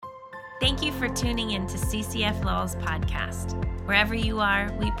Thank you for tuning in to CCF Lowell's podcast. Wherever you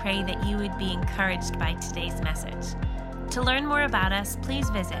are, we pray that you would be encouraged by today's message. To learn more about us, please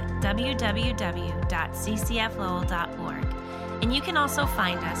visit www.ccflowell.org. And you can also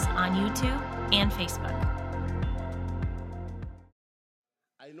find us on YouTube and Facebook.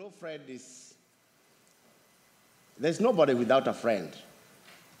 I know there's nobody without a friend.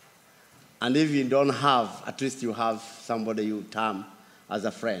 And if you don't have, at least you have somebody you term as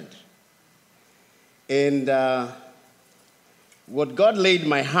a friend. And what God laid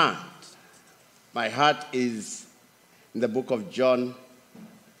my heart is in the book of John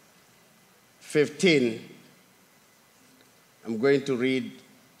 15. I'm going to read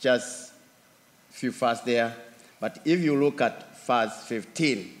just a few verses there. But if you look at verse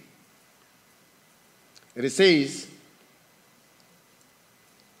 15, it says,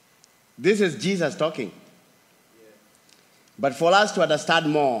 this is Jesus talking. But for us to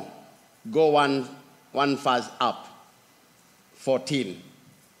understand more, go one verse up, 14.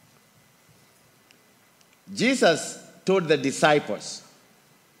 Jesus told the disciples,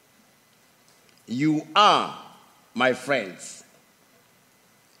 "You are my friends,"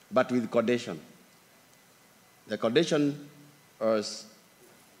 but with condition. The condition was,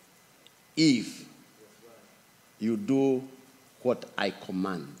 if you do what I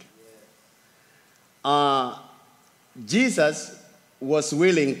command. Jesus was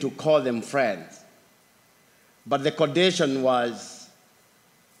willing to call them friends, but the condition was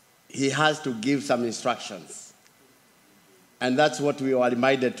he has to give some instructions. And that's what we were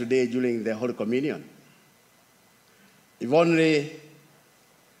reminded today during the Holy Communion. If only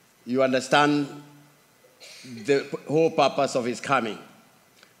you understand the whole purpose of his coming.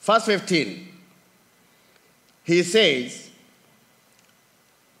 Verse 15, he says,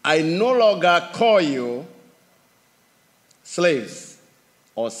 "I no longer call you slaves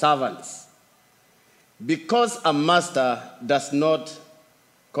or servants, because a master does not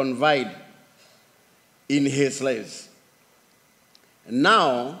confide in his slaves.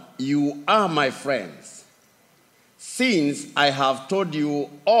 Now you are my friends, since I have told you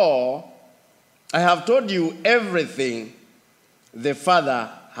everything the Father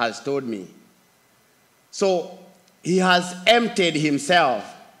has told me." So he has emptied himself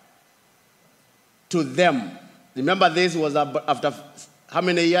to them. Remember, this was after how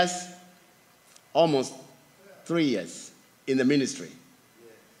many years? Almost 3 years in the ministry.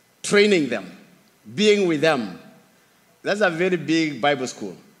 Training them, being with them. That's a very big Bible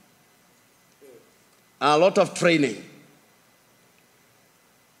school. A lot of training.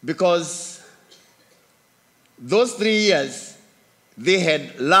 Because those 3 years, they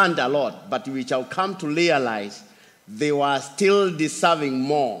had learned a lot, but we shall come to realize they were still deserving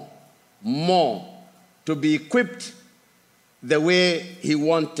more to be equipped the way he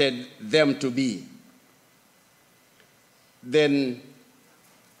wanted them to be. Then,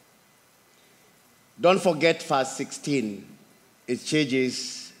 don't forget verse 16. It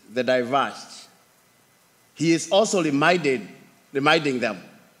changes the diverse. He is also reminding them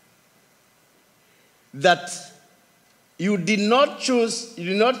that you did not choose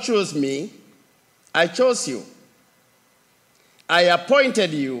me, I chose you. I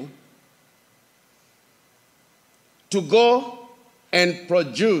appointed you to go and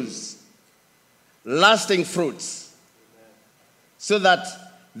produce lasting fruits, so that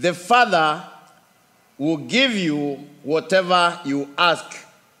the Father will give you whatever you ask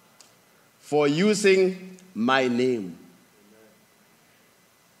for using my name.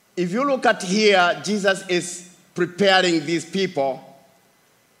 If you look at here, Jesus is preparing these people,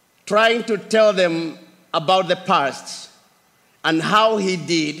 trying to tell them about the past and how he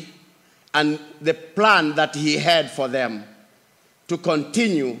did and the plan that he had for them to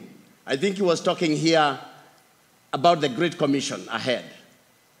continue. I think he was talking here about the Great Commission ahead.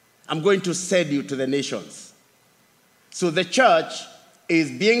 I'm going to send you to the nations. So the church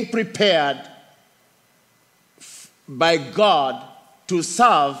is being prepared by God to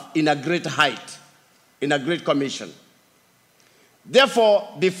serve in a great height, in a great commission. Therefore,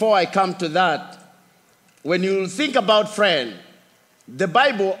 before I come to that, when you think about friend, the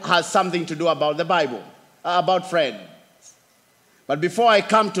Bible has something to do about the Bible, about friends. But before I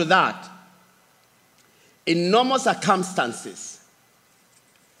come to that, in normal circumstances,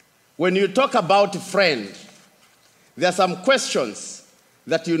 when you talk about a friend, there are some questions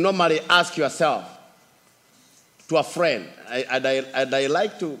that you normally ask yourself to a friend. I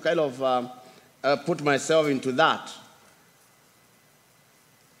like to kind of put myself into that.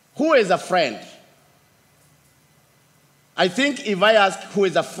 Who is a friend? I think if I ask who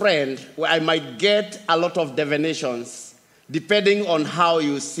is a friend, well, I might get a lot of definitions depending on how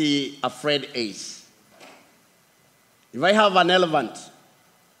you see a friend is. If I have an elephant,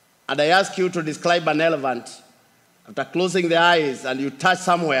 and I ask you to describe an elephant, after closing the eyes and you touch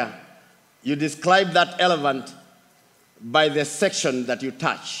somewhere, you describe that elephant by the section that you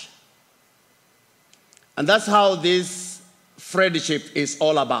touch. And that's how this friendship is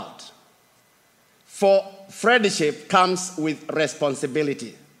all about. For friendship comes with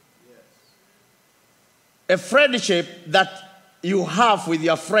responsibility. A friendship that you have with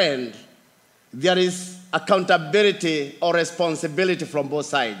your friend, there is accountability or responsibility from both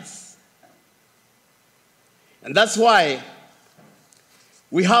sides. And that's why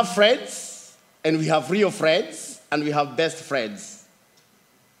we have friends, and we have real friends, and we have best friends.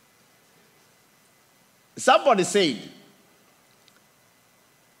 Somebody said,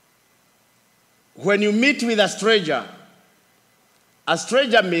 when you meet with a stranger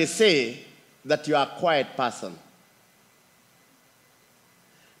may say that you are a quiet person.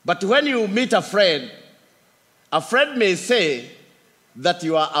 But when you meet a friend may say that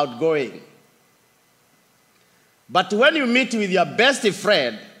you are outgoing. But when you meet with your best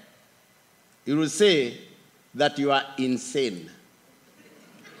friend, he will say that you are insane.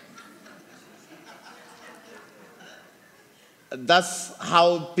 That's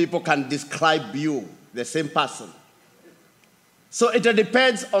how people can describe you, the same person. So it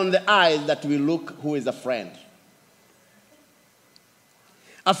depends on the eye that we look who is a friend.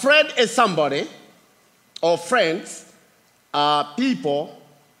 A friend is somebody, or friends are people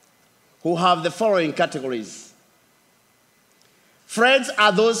who have the following categories. Friends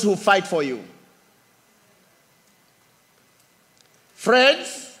are those who fight for you.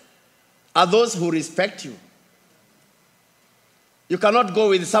 Friends are those who respect you. You cannot go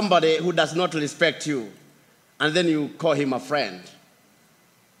with somebody who does not respect you and then you call him a friend.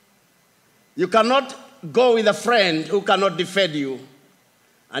 You cannot go with a friend who cannot defend you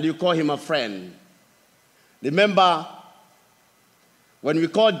and you call him a friend. Remember, when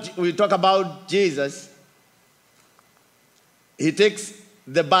we talk about Jesus, he takes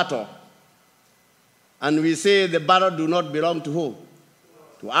the battle. And we say the battle do not belong to who?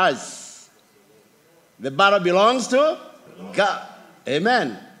 To us. The battle belongs to God.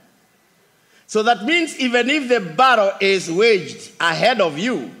 Amen. So that means even if the battle is waged ahead of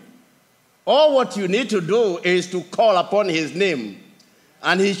you, all what you need to do is to call upon his name.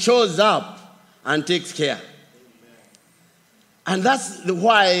 And he shows up and takes care. Amen. And that's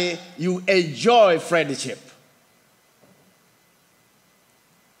why you enjoy friendship.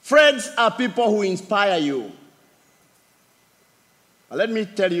 Friends are people who inspire you. But let me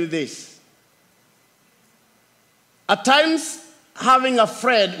tell you this. At times, having a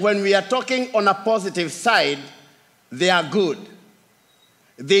friend, when we are talking on a positive side, they are good.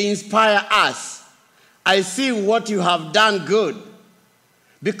 They inspire us. I see what you have done good.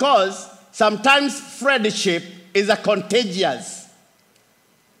 Because sometimes friendship is a contagious.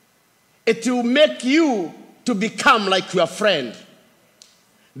 It will make you to become like your friend.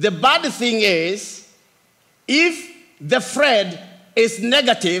 The bad thing is, if the friend is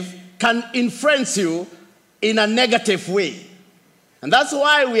negative, can influence you in a negative way. And that's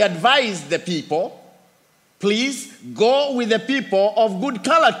why we advise the people, please go with the people of good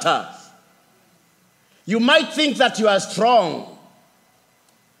character. You might think that you are strong,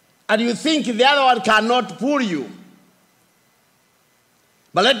 and you think the other one cannot pull you.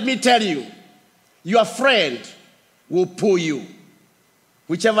 But let me tell you, your friend will pull you,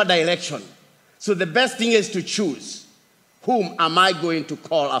 whichever direction. So the best thing is to choose, whom am I going to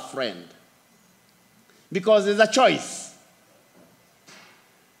call a friend? Because there's a choice.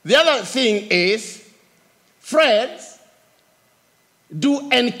 The other thing is, friends do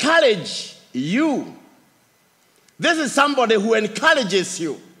encourage you. This is somebody who encourages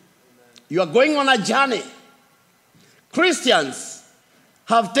you. You are going on a journey. Christians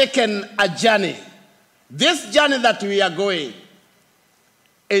have taken a journey. This journey that we are going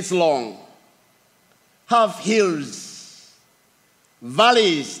is long. Have hills,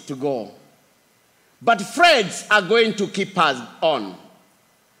 valleys to go. But friends are going to keep us on.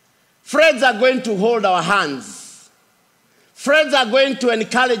 Friends are going to hold our hands. Friends are going to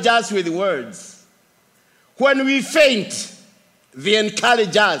encourage us with words. When we faint, they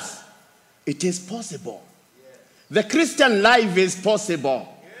encourage us. It is possible. The Christian life is possible.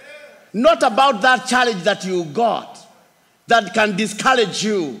 Not about that challenge that you got that can discourage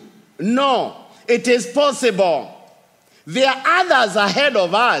you. No, it is possible. There are others ahead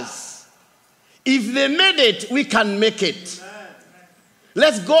of us. If they made it, we can make it.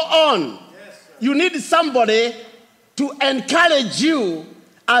 Let's go on. You need somebody to encourage you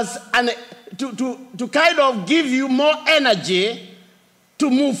to kind of give you more energy to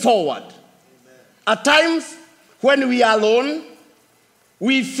move forward. Amen. At times, when we are alone,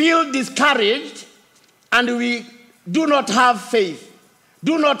 we feel discouraged and we do not have faith,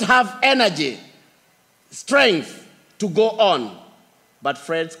 do not have energy, strength to go on. But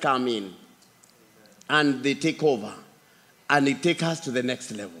friends come in and they take over and they take us to the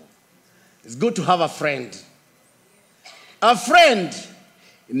next level. It's good to have a friend. A friend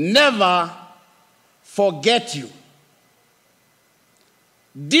never forget you.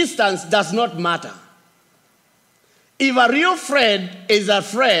 Distance does not matter. If a real friend is a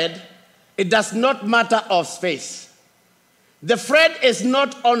friend, it does not matter of space. The friend is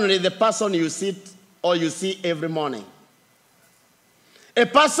not only the person you sit or you see every morning. A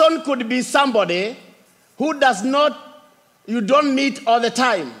person could be somebody who you don't meet all the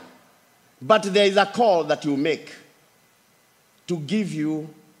time, but there is a call that you make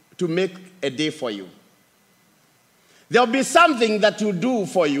to make a day for you. There'll be something that you do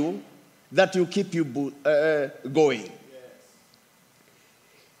for you that will keep you going.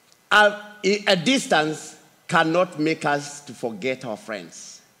 Yes. A distance cannot make us to forget our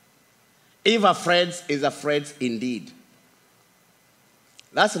friends. If a friend is a friend indeed.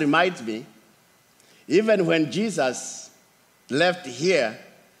 That reminds me, even when Jesus left here,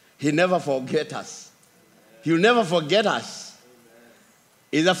 he never forget us. He'll never forget us.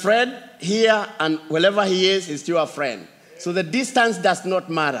 He's a friend here, and wherever he is, he's still a friend. So the distance does not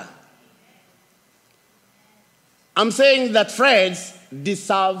matter. I'm saying that friends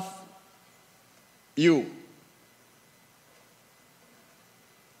deserve you.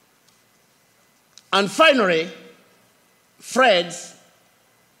 And finally, friends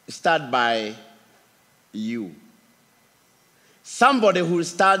start by you. Somebody who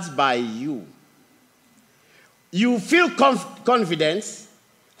starts by you. You feel confidence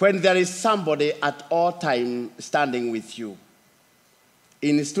when there is somebody at all time standing with you.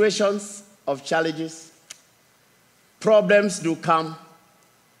 In situations of challenges, problems do come,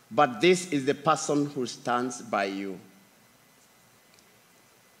 but this is the person who stands by you.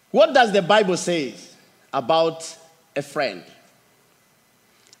 What does the Bible say about a friend?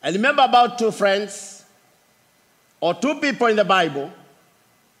 I remember about two friends, or two people in the Bible.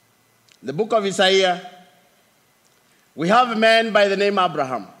 The book of Isaiah, we have a man by the name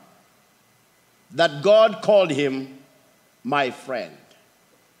Abraham, that God called him my friend,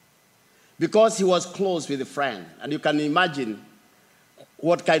 because he was close with a friend. And you can imagine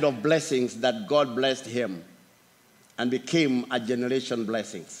what kind of blessings that God blessed him and became a generation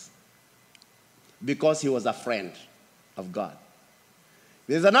blessings, because he was a friend of God.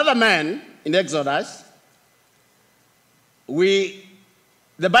 There's another man in Exodus.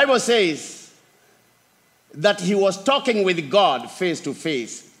 The Bible says that he was talking with God face to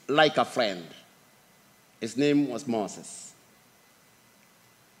face like a friend. His name was Moses.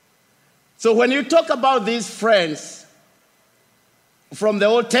 So when you talk about these friends from the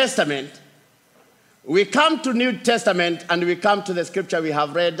Old Testament, we come to New Testament and we come to the scripture we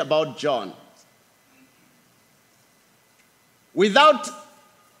have read about John. Without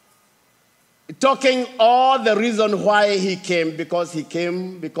talking all the reason why he came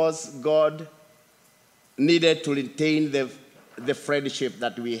because God needed to retain the friendship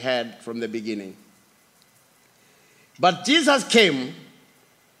that we had from the beginning. But Jesus came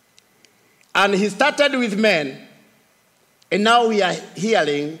and he started with men, and now we are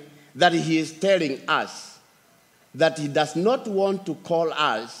hearing that he is telling us that he does not want to call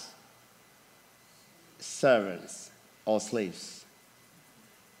us servants or slaves.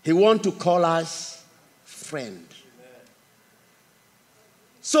 He wants to call us friend.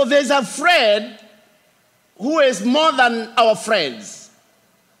 So there's a friend who is more than our friends.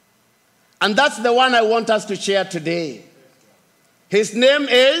 And that's the one I want us to share today. His name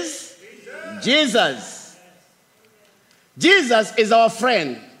is Jesus. Jesus is our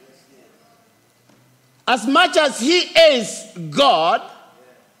friend. As much as he is God,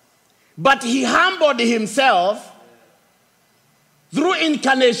 but he humbled himself through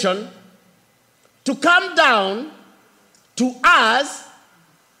incarnation to come down to us.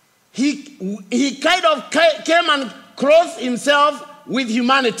 He kind of came and clothed himself with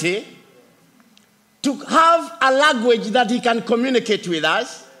humanity to have a language that he can communicate with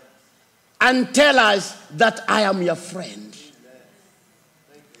us and tell us that I am your friend.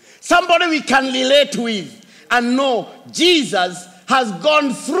 Somebody we can relate with and know Jesus has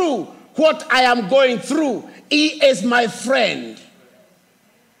gone through what I am going through. He is my friend.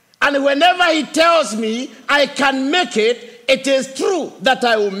 And whenever he tells me I can make it, it is true that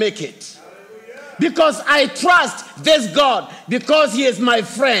I will make it. Because I trust this God, because he is my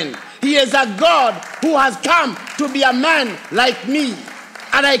friend. He is a God who has come to be a man like me.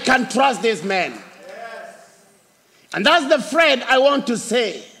 And I can trust this man. Yes. And that's the friend I want to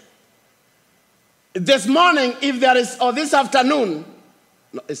say. This morning, if there is, or this afternoon,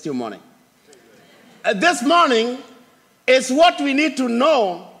 no, it's still morning. This morning is what we need to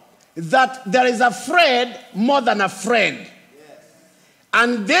know, that there is a friend more than a friend. Yes.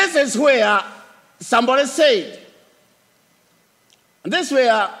 And this is where somebody said, and this is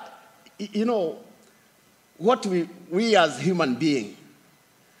where, you know, what we as human beings,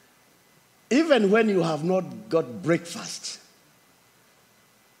 even when you have not got breakfast,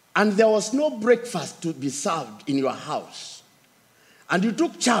 and there was no breakfast to be served in your house, and you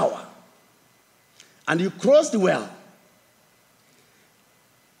took shower, and you crossed well,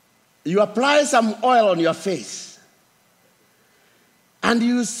 you apply some oil on your face, and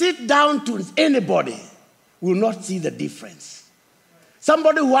you sit down to anybody will not see the difference.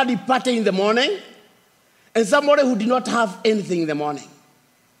 Somebody who had a party in the morning, and somebody who did not have anything in the morning.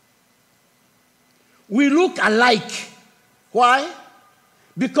 We look alike. Why?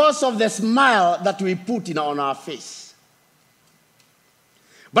 Because of the smile that we put on our face.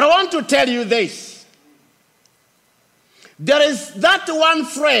 But I want to tell you this. There is that one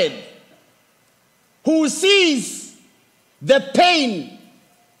friend who sees the pain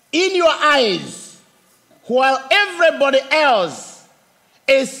in your eyes while everybody else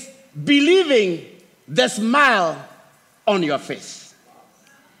is believing the smile on your face.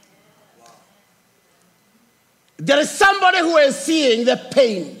 There is somebody who is seeing the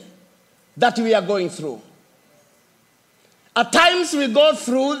pain that we are going through. At times we go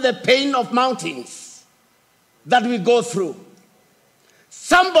through the pain of mountains that we go through.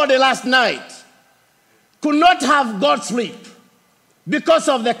 Somebody last night could not have got sleep because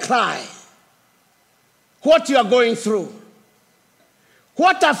of the cry. What you are going through.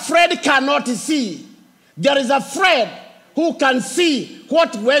 What a friend cannot see, there is a friend who can see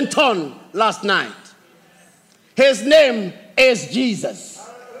what went on last night. His name is Jesus.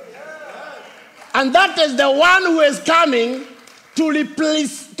 And that is the one who is coming to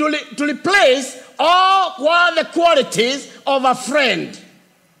replace all the qualities of a friend.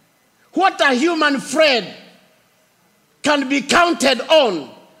 What a human friend can be counted on.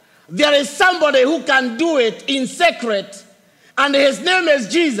 There is somebody who can do it in secret, and his name is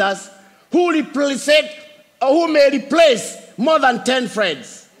Jesus, who may replace more than 10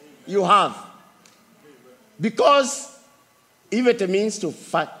 friends you have. Because if it means to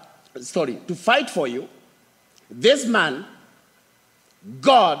fight for you, this man,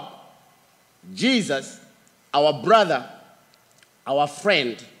 God, Jesus, our brother, our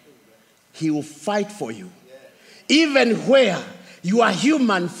friend, he will fight for you. Even where your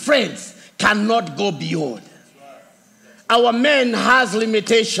human friends cannot go beyond. Our man has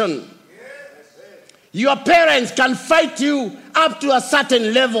limitation. Your parents can fight you up to a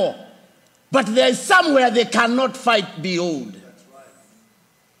certain level, but there is somewhere they cannot fight beyond.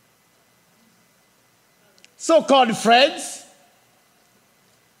 So-called friends,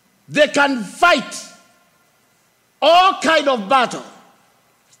 they can fight all kind of battle,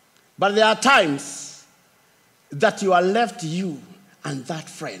 but there are times that you are left, you and that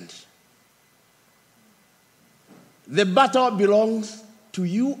friend. The battle belongs to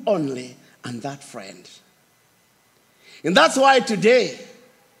you only and that friend. And that's why today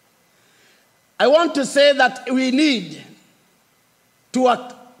I want to say that we need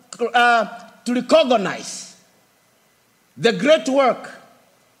to recognize the great work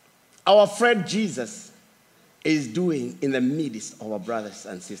our friend Jesus is doing in the midst of our brothers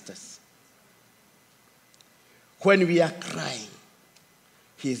and sisters. When we are crying,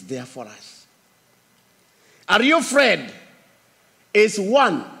 he is there for us. A real friend is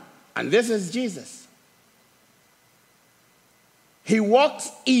one, and this is Jesus. He walks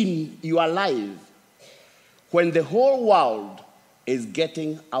in your life when the whole world is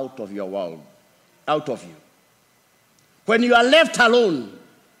getting out of your world, out of you. When you are left alone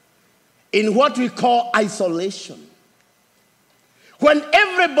in what we call isolation. When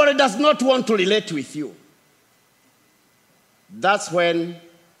everybody does not want to relate with you. That's when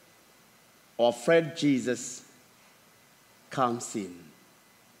our friend Jesus comes in.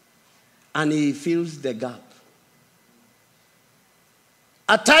 And he fills the gap.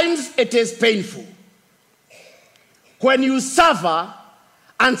 At times it is painful. When you suffer,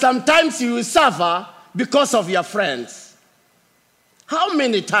 and sometimes you suffer because of your friends. How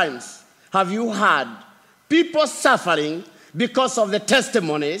many times have you had people suffering because of the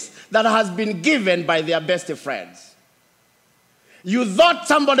testimonies that has been given by their best friends? You thought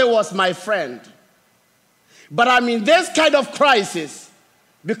somebody was my friend, but I'm in this kind of crisis.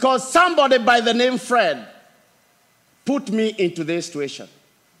 because somebody by the name Fred put me into this situation.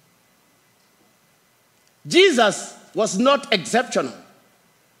 Jesus was not exceptional.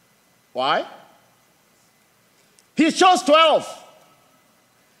 Why? He chose 12.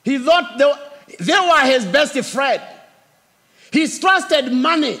 He thought they were his best friend. He trusted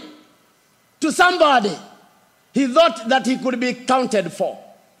money to somebody he thought that he could be counted for.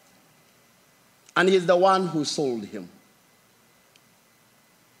 And he's the one who sold him.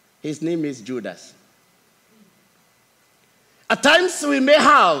 His name is Judas. At times we may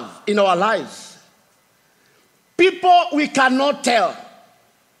have in our lives people we cannot tell.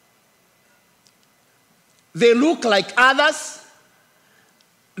 They look like others.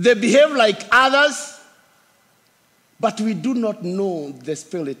 They behave like others. But we do not know the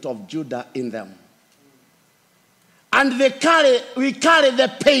spirit of Judah in them. And we carry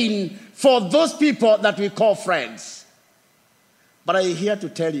the pain for those people that we call friends. But I'm here to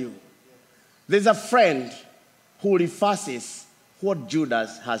tell you, there's a friend who reverses what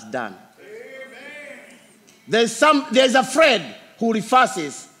Judas has done. There's a friend who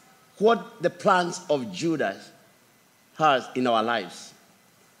reverses what the plans of Judas has in our lives.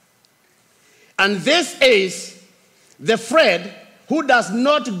 And this is the friend who does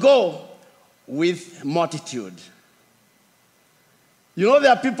not go with multitude. You know,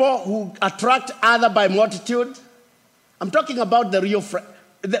 there are people who attract others by multitude. I'm talking about the real friend,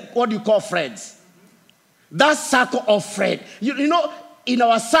 what you call friends. That circle of friends. You know, in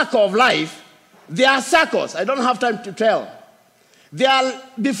our circle of life, there are circles. I don't have time to tell. There are,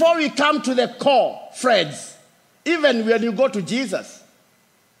 before we come to the core friends, even when you go to Jesus,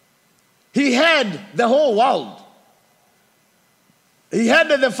 he had the whole world. He had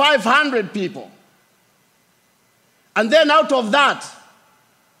the 500 people. And then out of that,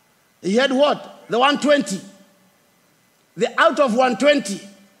 he had what? The 120. Out of 120,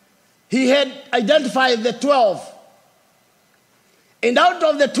 he had identified the 12. And out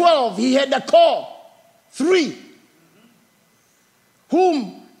of the 12, he had the core, 3,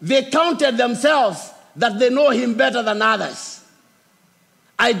 whom they counted themselves that they know him better than others.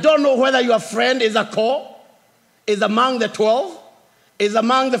 I don't know whether your friend is a core, is among the 12, is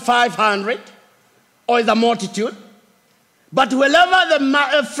among the 500, or is a multitude. But wherever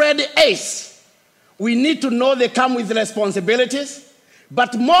the friend is, we need to know they come with responsibilities.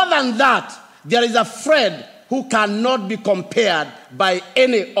 But more than that, there is a friend who cannot be compared by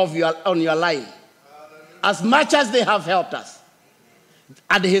any of you on your line. As much as they have helped us.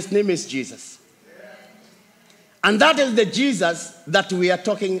 And his name is Jesus. And that is the Jesus that we are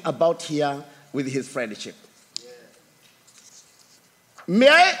talking about here with his friendship. May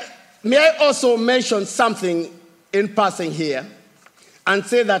I also mention something in passing here and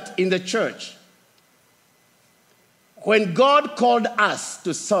say that in the church, when God called us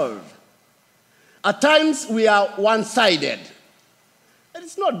to serve, at times we are one-sided. And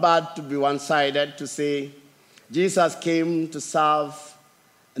it's not bad to be one-sided, to say Jesus came to serve,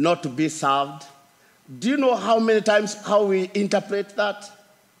 not to be served. Do you know how many times how we interpret that?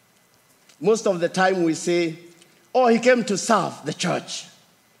 Most of the time we say, oh, he came to serve the church.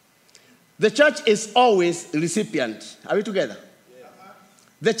 The church is always the recipient. Are we together? Yeah.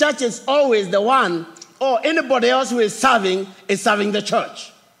 The church is always the one, or anybody else who is serving the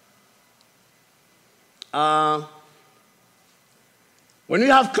church. When we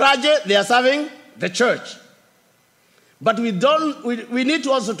have clergy, they are serving the church. But we need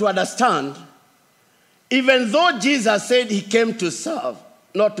to also to understand, even though Jesus said he came to serve,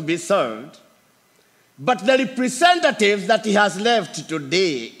 not to be served, but the representatives that he has left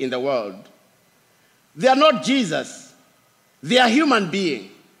today in the world, they are not Jesus. They are human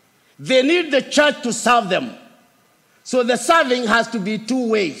beings. They need the church to serve them. So the serving has to be two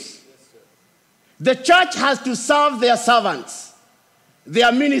ways. The church has to serve their servants. They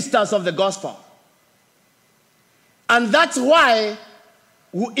are ministers of the gospel. And that's why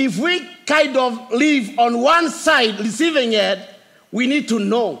if we kind of live on one side receiving it, we need to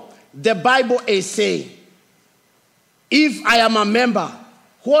know the Bible is saying, if I am a member,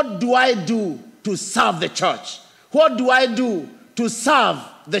 what do I do to serve the church? What do I do to serve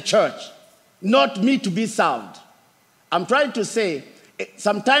the church? Not me to be served. I'm trying to say,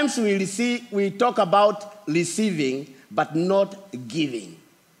 sometimes we talk about receiving, but not giving.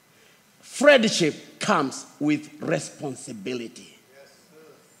 Friendship comes with responsibility.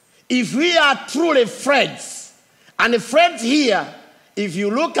 If we are truly friends, and friends here, if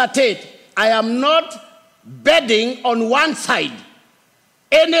you look at it, I am not betting on one side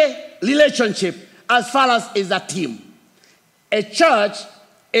any relationship as far as is a team. A church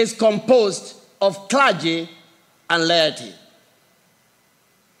is composed of clergy and laity.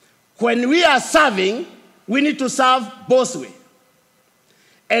 when we are serving, we need to serve both ways.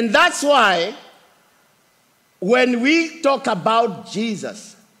 And that's why when we talk about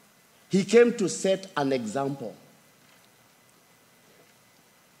Jesus, he came to set an example.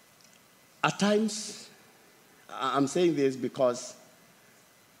 At times, I'm saying this because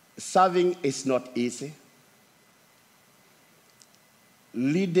serving is not easy.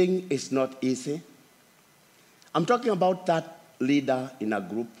 Leading is not easy. I'm talking about that leader in a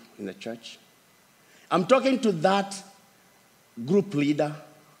group, in a church. I'm talking to that group leader,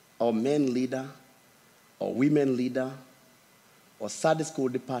 or men leader, or women leader, or Sunday school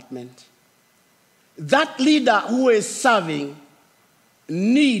department. That leader who is serving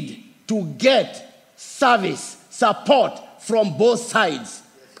need to get service, support from both sides.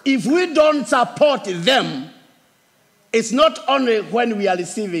 If we don't support them, it's not only when we are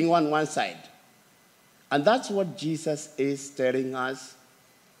receiving one side. And that's what Jesus is telling us,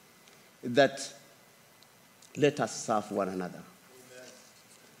 that let us serve one another. Amen.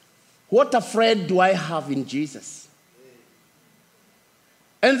 What a friend do I have in Jesus?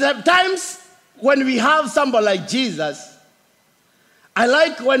 And the times when we have somebody like Jesus, I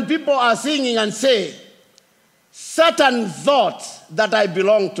like when people are singing and say, Satan thought that I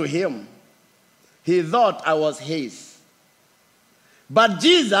belonged to him. He thought I was his. But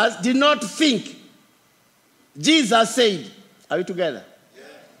Jesus did not think. Jesus said, are we together?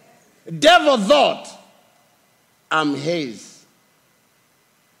 Yes. Devil thought I'm his.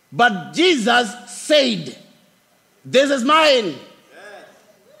 But Jesus said, this is mine. Yes.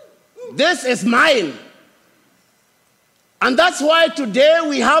 This is mine. And that's why today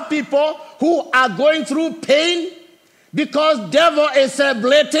we have people who are going through pain because devil is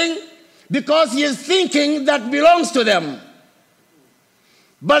celebrating, because he is thinking that belongs to them.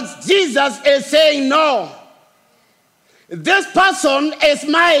 But Jesus is saying, no, this person is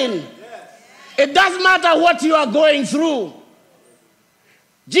mine. Yes. It doesn't matter what you are going through.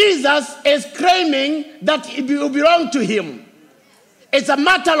 Jesus is claiming that you belong to him. It's a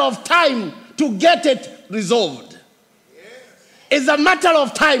matter of time to get it resolved. It's a matter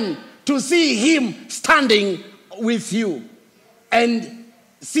of time to see him standing with you and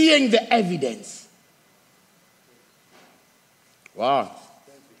seeing the evidence. Wow.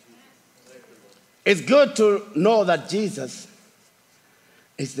 It's good to know that Jesus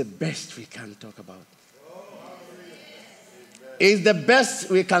is the best we can talk about. Is the best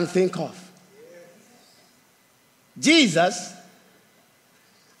we can think of. Jesus,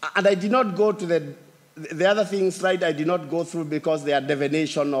 and I did not go to the other things, right? I did not go through because they are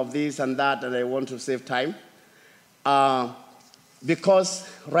divination of this and that, and I want to save time. Because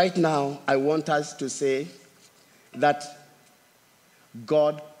right now, I want us to say that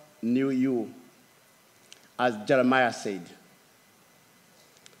God knew you, as Jeremiah said.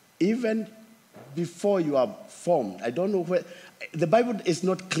 Even before you are formed, I don't know where, the Bible is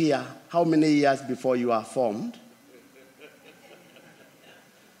not clear how many years before you are formed.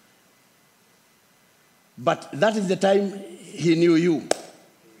 But that is the time he knew you.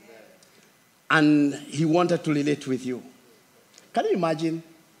 And he wanted to relate with you. Can you imagine?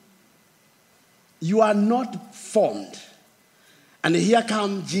 You are not formed. And here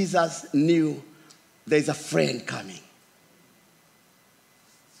comes Jesus knew there's a friend coming.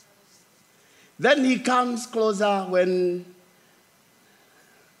 Then he comes closer when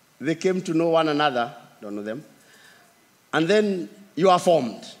they came to know one another. Don't know them. And then you are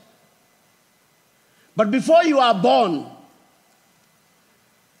formed. But before you are born,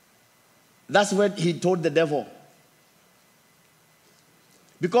 that's what he told the devil.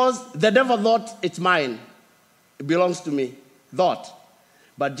 Because the devil thought it's mine. It belongs to me. Thought.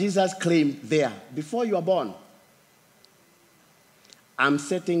 But Jesus claimed there, before you are born, I'm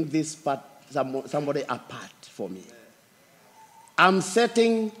setting this somebody apart for me. I'm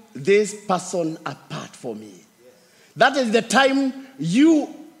setting this person apart for me. That is the time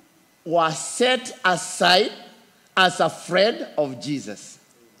you were set aside as a friend of Jesus.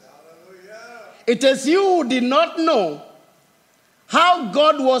 It is you who did not know how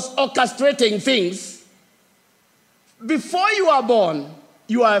God was orchestrating things. Before you are born,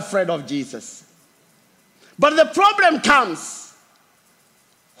 you are a friend of Jesus. But the problem comes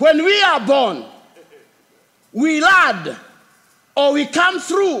when we are born, we learn or we come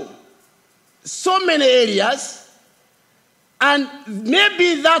through so many areas, and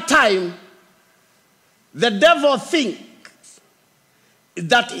maybe that time the devil thinks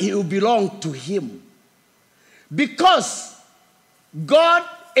that he will belong to him. Because God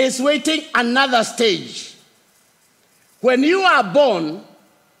is waiting another stage. When you are born,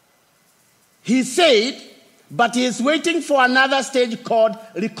 he said, But he is waiting for another stage called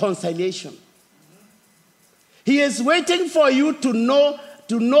reconciliation. He is waiting for you to know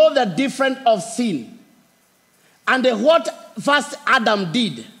the difference of sin and what first Adam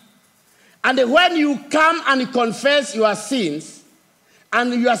did. And when you come and confess your sins,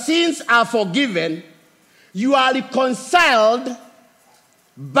 and your sins are forgiven, you are reconciled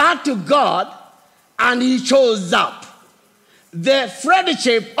back to God, and he shows up. The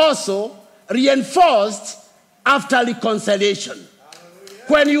friendship also reinforced after reconciliation.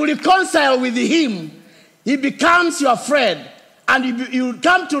 When you reconcile with him, he becomes your friend, and you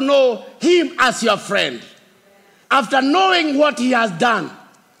come to know him as your friend. After knowing what he has done,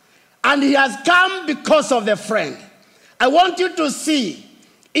 and he has come because of the friend, I want you to see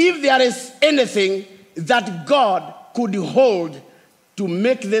if there is anything that God could hold to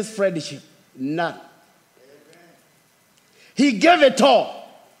make this friendship. None. He gave it all.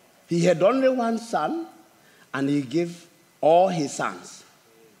 He had only one son, and he gave all his sons.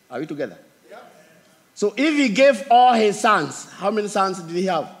 Are we together? So if he gave all his sons, how many sons did he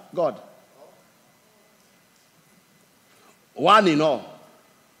have? God. One in all.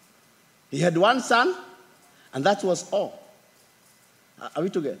 He had one son, and that was all. Are we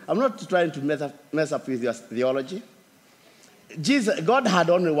together? I'm not trying to mess up with your theology. God had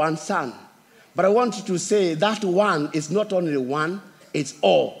only one son. But I want you to say that one is not only one, it's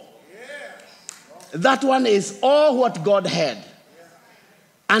all. That one is all what God had.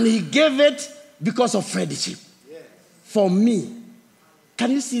 And he gave it because of friendship. For me.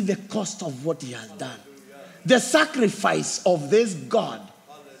 Can you see the cost of what he has done? The sacrifice of this God.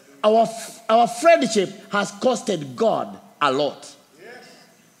 Our friendship has costed God a lot.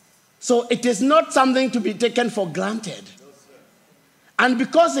 So it is not something to be taken for granted. And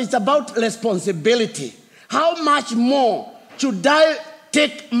because it's about responsibility, how much more should I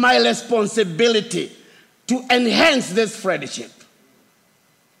take my responsibility to enhance this friendship?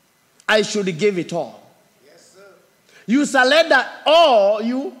 I should give it all. Yes, sir. You surrender all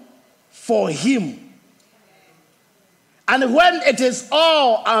you for him. And when it is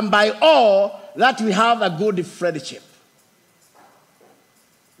all and by all that we have a good friendship,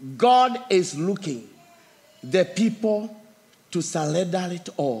 God is looking the people to surrender it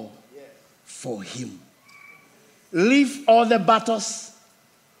all for him. Leave all the battles,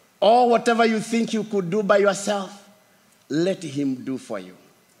 or whatever you think you could do by yourself, let him do for you.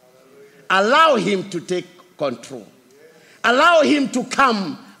 Allow him to take control. Allow him to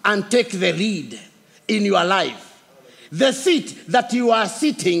come and take the lead in your life. The seat that you are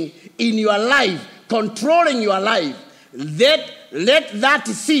sitting in your life, controlling your life, let that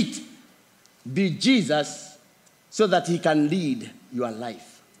seat be Jesus so that he can lead your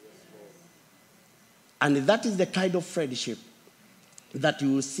life. And that is the kind of friendship that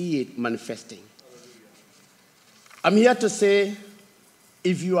you will see it manifesting. I'm here to say,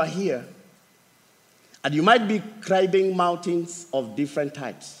 if you are here, and you might be climbing mountains of different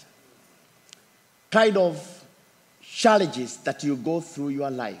types, kind of challenges that you go through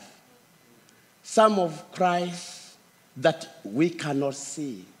your life, some of cries that we cannot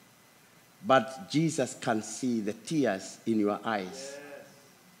see, but Jesus can see the tears in your eyes.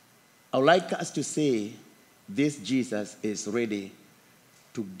 I would like us to say, this Jesus is ready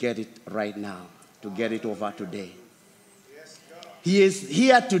to get it right now, to get it over today. He is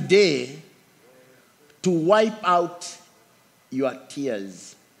here today to wipe out your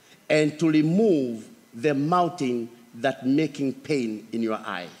tears and to remove the mountain that making pain in your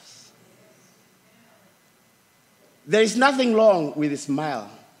eyes. There is nothing wrong with a smile,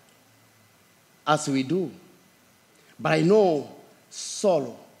 as we do. But I know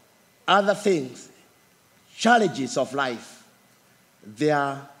sorrow, other things, challenges of life, they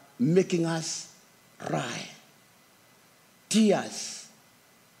are making us cry. Tears,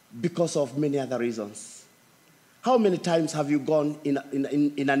 because of many other reasons. How many times have you gone in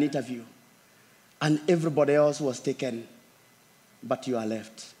an interview and everybody else was taken, but you are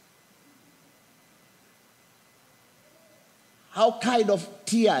left? How kind of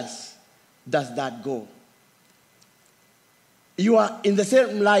tears does that go? You are in the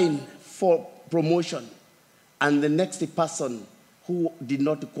same line for promotion, and the next person who did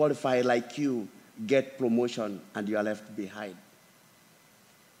not qualify like you get promotion, and you are left behind.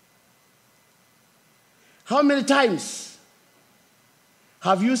 How many times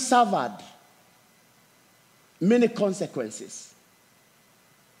have you suffered many consequences?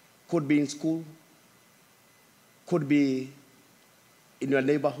 Could be in school, could be in your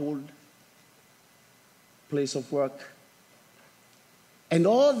neighborhood, place of work. And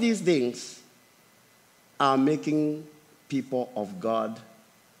all these things are making people of God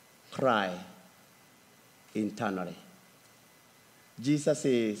cry internally. Jesus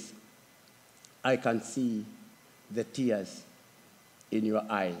says, I can see the tears in your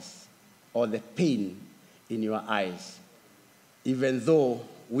eyes, or the pain in your eyes, even though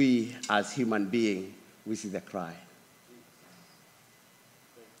we as human beings, we see the cry.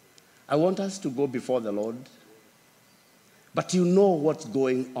 I want us to go before the Lord, but you know what's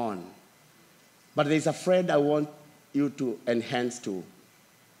going on. But there's a friend I want you to enhance to.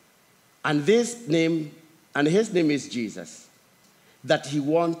 And his name is Jesus. That he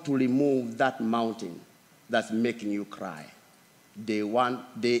wants to remove that mountain that's making you cry. Day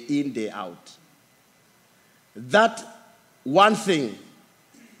in, day out. That one thing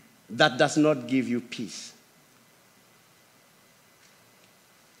that does not give you peace.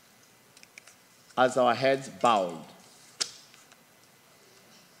 As our heads bowed,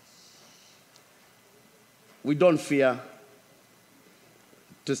 we don't fear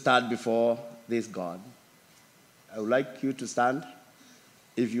to stand before this God. I would like you to stand.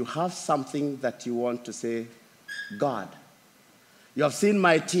 If you have something that you want to say, God, you have seen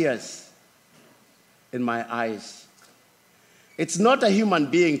my tears in my eyes. It's not a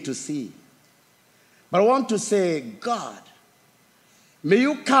human being to see. But I want to say, God, may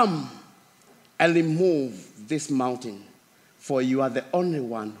you come and remove this mountain, for you are the only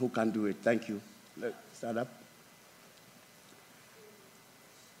one who can do it. Thank you. Stand up.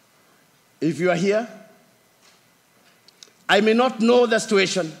 If you are here, I may not know the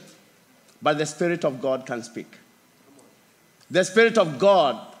situation, but the Spirit of God can speak. The Spirit of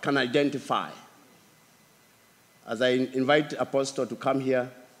God can identify. As I invite Apostle to come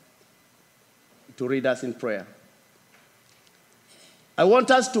here to read us in prayer, I want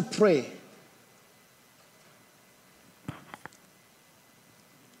us to pray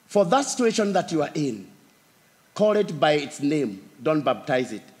for that situation that you are in. Call it by its name. Don't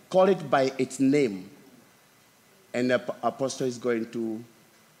baptize it. Call it by its name. And the apostle is going to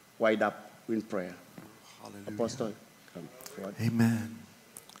wind up in prayer. Hallelujah. Apostle, come forward. Amen.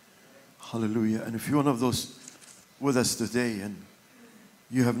 Hallelujah. And if you're one of those with us today and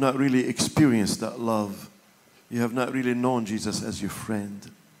you have not really experienced that love, you have not really known Jesus as your friend,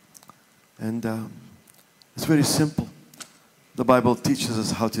 and it's very simple. The Bible teaches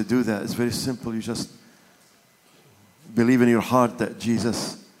us how to do that. It's very simple. You just believe in your heart that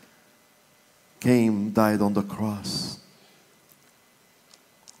Jesus came, died on the cross,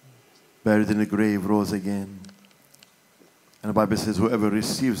 buried in the grave, rose again. And the Bible says whoever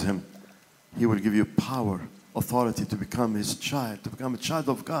receives him, he will give you power, authority to become his child, to become a child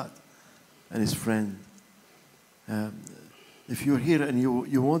of God and his friend. If you're here and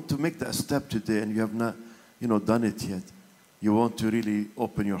you want to make that step today and you have not done it yet, you want to really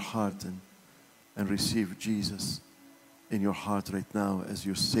open your heart and receive Jesus in your heart right now as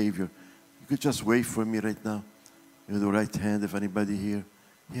your Savior, you could just wave for me right now with the right hand. If anybody here,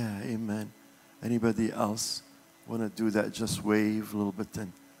 yeah, amen. Anybody else want to do that? Just wave a little bit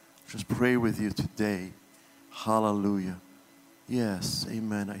and just pray with you today. Hallelujah. Yes,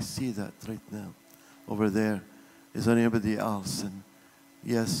 amen. I see that right now. Over there. Is there anybody else? And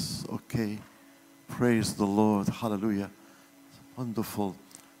yes, okay. Praise the Lord. Hallelujah. Wonderful.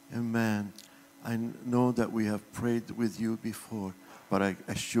 Amen. I know that we have prayed with you before, but I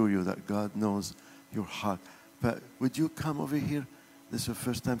assure you that God knows your heart. But would you come over here? This is your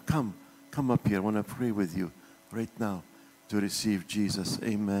first time. Come up here. I want to pray with you right now to receive Jesus.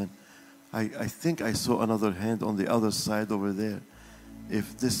 Amen. I think I saw another hand on the other side over there.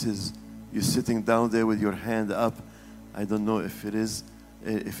 If this is you sitting down there with your hand up, I don't know if it is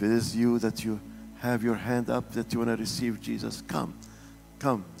you that you have your hand up that you want to receive Jesus. Come.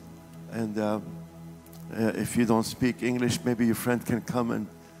 And if you don't speak English, maybe your friend can come and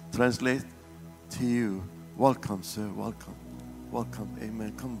translate to you. Welcome, sir. Welcome.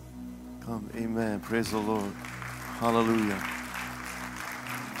 Amen. Come. Amen. Praise the Lord. Hallelujah.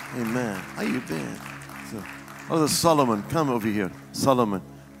 Amen. How you been? Brother Solomon, come over here. Solomon,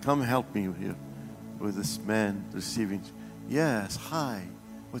 come help me here with this man receiving. Yes. Hi.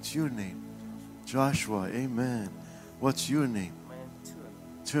 What's your name? Joshua. Amen. What's your name?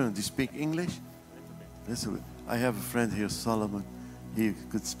 Turn. Do you speak English? Listen, I have a friend here, Solomon. He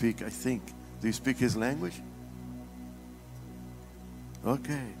could speak, I think. Do you speak his language?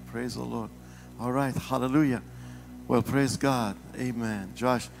 Okay. Praise the Lord. All right. Hallelujah. Well, praise God. Amen.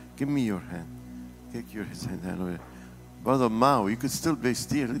 Josh, give me your hand. Take his hand. Hallelujah. Brother Mao, you could still be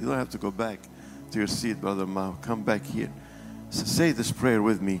still. You don't have to go back to your seat, Brother Mao. Come back here. So say this prayer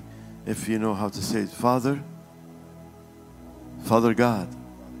with me if you know how to say it. Father God,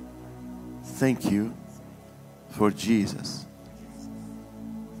 thank you for Jesus.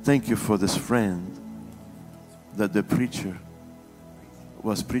 Thank you for this friend that the preacher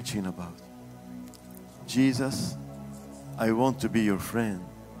was preaching about. Jesus, I want to be your friend.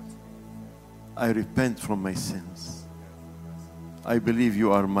 I repent from my sins. I believe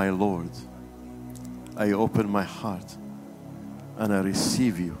you are my Lord. I open my heart and I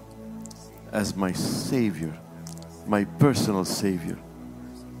receive you as my Savior, my personal Savior.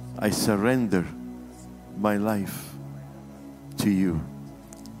 I surrender my life to you.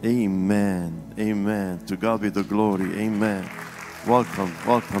 Amen. Amen. To God be the glory. Amen. Welcome.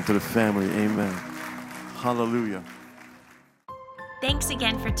 Welcome to the family. Amen. Hallelujah. Thanks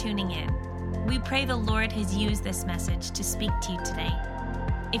again for tuning in. We pray the Lord has used this message to speak to you today.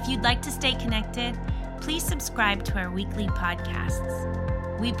 If you'd like to stay connected, please subscribe to our weekly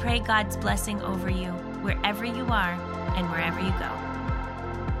podcasts. We pray God's blessing over you wherever you are and wherever you go.